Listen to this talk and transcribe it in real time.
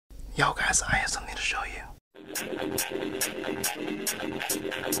Yo guys, I have something to show you.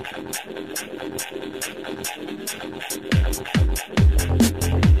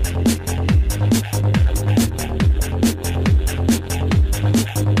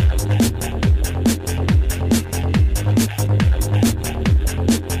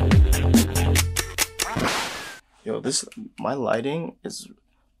 Yo, my lighting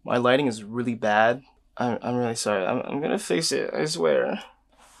is really bad. I'm really sorry. I'm gonna fix it, I swear.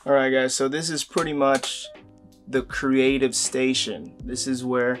 Alright guys, so this is pretty much the creative station. This is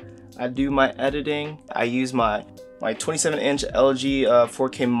where I do my editing. I use my 27-inch LG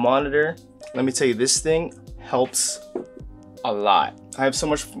 4K monitor. Let me tell you, this thing helps a lot. I have so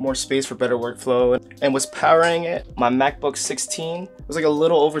much more space for better workflow. And what's powering it, my MacBook 16. It was like a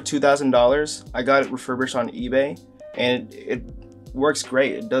little over $2,000. I got it refurbished on eBay and it works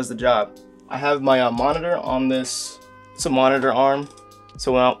great. It does the job. I have my monitor on this. It's a monitor arm.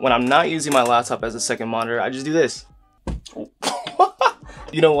 So when I'm not using my laptop as a second monitor, I just do this.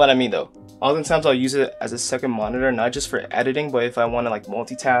 You know what I mean though. Oftentimes I'll use it as a second monitor, not just for editing, but if I want to like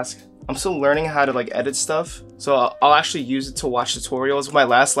multitask. I'm still learning how to like edit stuff. So I'll actually use it to watch tutorials. My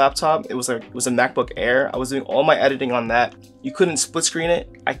last laptop, it was a MacBook Air. I was doing all my editing on that. You couldn't split screen it.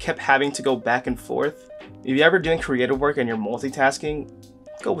 I kept having to go back and forth. If you're ever doing creative work and you're multitasking,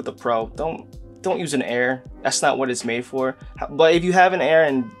 go with the Pro. Don't use an Air. That's not what it's made for. But if you have an Air,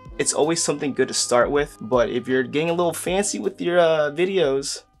 and it's always something good to start with. But if you're getting a little fancy with your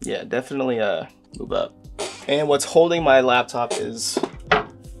videos, yeah, definitely move up. And what's holding my laptop is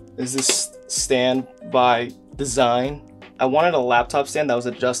this stand by Design. I wanted a laptop stand that was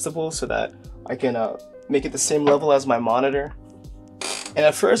adjustable so that I can make it the same level as my monitor. And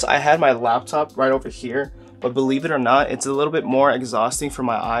at first I had my laptop right over here. But believe it or not, it's a little bit more exhausting for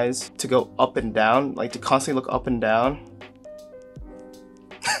my eyes to go up and down, like to constantly look up and down,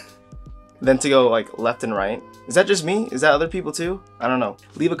 than to go like left and right. Is that just me? Is that other people too? I don't know.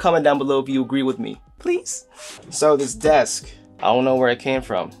 Leave a comment down below if you agree with me, please. So this desk, I don't know where it came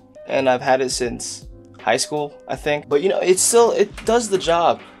from. And I've had it since high school, I think. But you know, it does the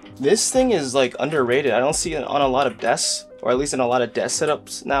job. This thing is like underrated. I don't see it on a lot of desks, or at least in a lot of desk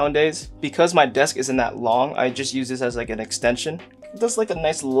setups nowadays. Because my desk isn't that long, I just use this as like an extension. It does like a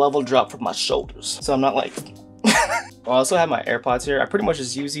nice level drop from my shoulders. So I'm not like... I also have my AirPods here. I pretty much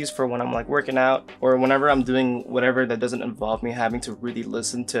just use these for when I'm like working out, or whenever I'm doing whatever that doesn't involve me having to really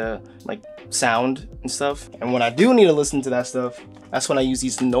listen to like sound and stuff. And when I do need to listen to that stuff, that's when I use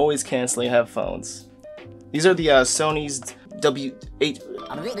these noise canceling headphones. These are the Sony's W8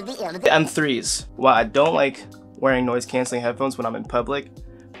 M3s. Well, I don't like wearing noise canceling headphones when I'm in public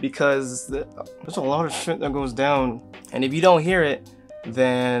because there's a lot of shit that goes down, and if you don't hear it,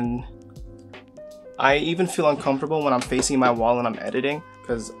 then I even feel uncomfortable when I'm facing my wall and I'm editing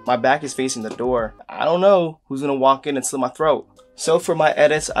because my back is facing the door. I don't know who's gonna walk in and slit my throat. So for my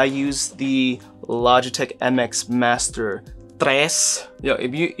edits, I use the Logitech MX Master 3. Yo,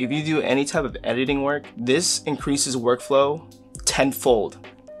 if you do any type of editing work, this increases workflow tenfold.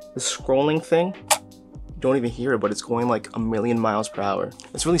 The scrolling thing, don't even hear it, but it's going like 1,000,000 miles per hour.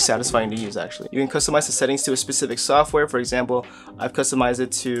 It's really satisfying to use, actually. You can customize the settings to a specific software. For example, I've customized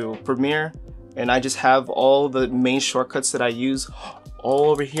it to Premiere, and I just have all the main shortcuts that I use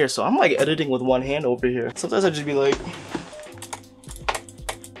all over here. So I'm like editing with one hand over here. Sometimes I just be like,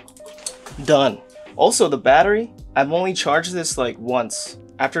 done. Also, the battery, I've only charged this like once.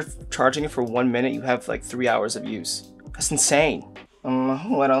 After charging it for 1 minute, you have like 3 hours of use. That's insane.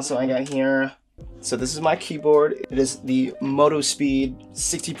 What else do I got here? So this is my keyboard. It is the Moto Speed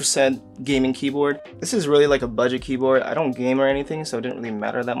 60% gaming keyboard. This is really like a budget keyboard. I don't game or anything, so it didn't really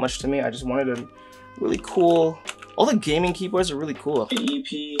matter that much to me. I just wanted a really cool... All the gaming keyboards are really cool.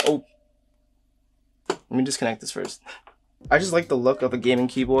 EP. Oh. Let me disconnect this first. I just like the look of a gaming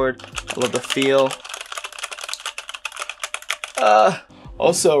keyboard. I love the feel.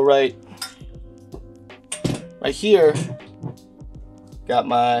 Also right here, got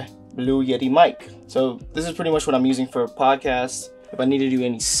my Blue Yeti mic. So this is pretty much what I'm using for podcasts. If I need to do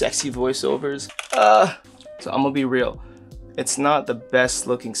any sexy voiceovers. So I'm gonna be real. It's not the best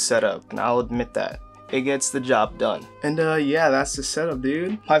looking setup, and I'll admit that. It gets the job done. And yeah, that's the setup,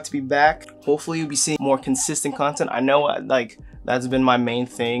 dude. I'll have to be back. Hopefully you'll be seeing more consistent content. I know like that's been my main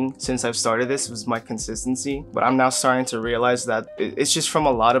thing since I've started this, was my consistency. But I'm now starting to realize that it's just from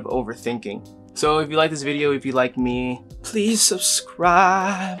a lot of overthinking. So if you like this video, if you like me, please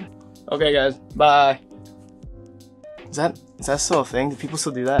subscribe. Okay guys, bye. Is that still a thing? Do people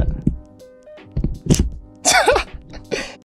still do that?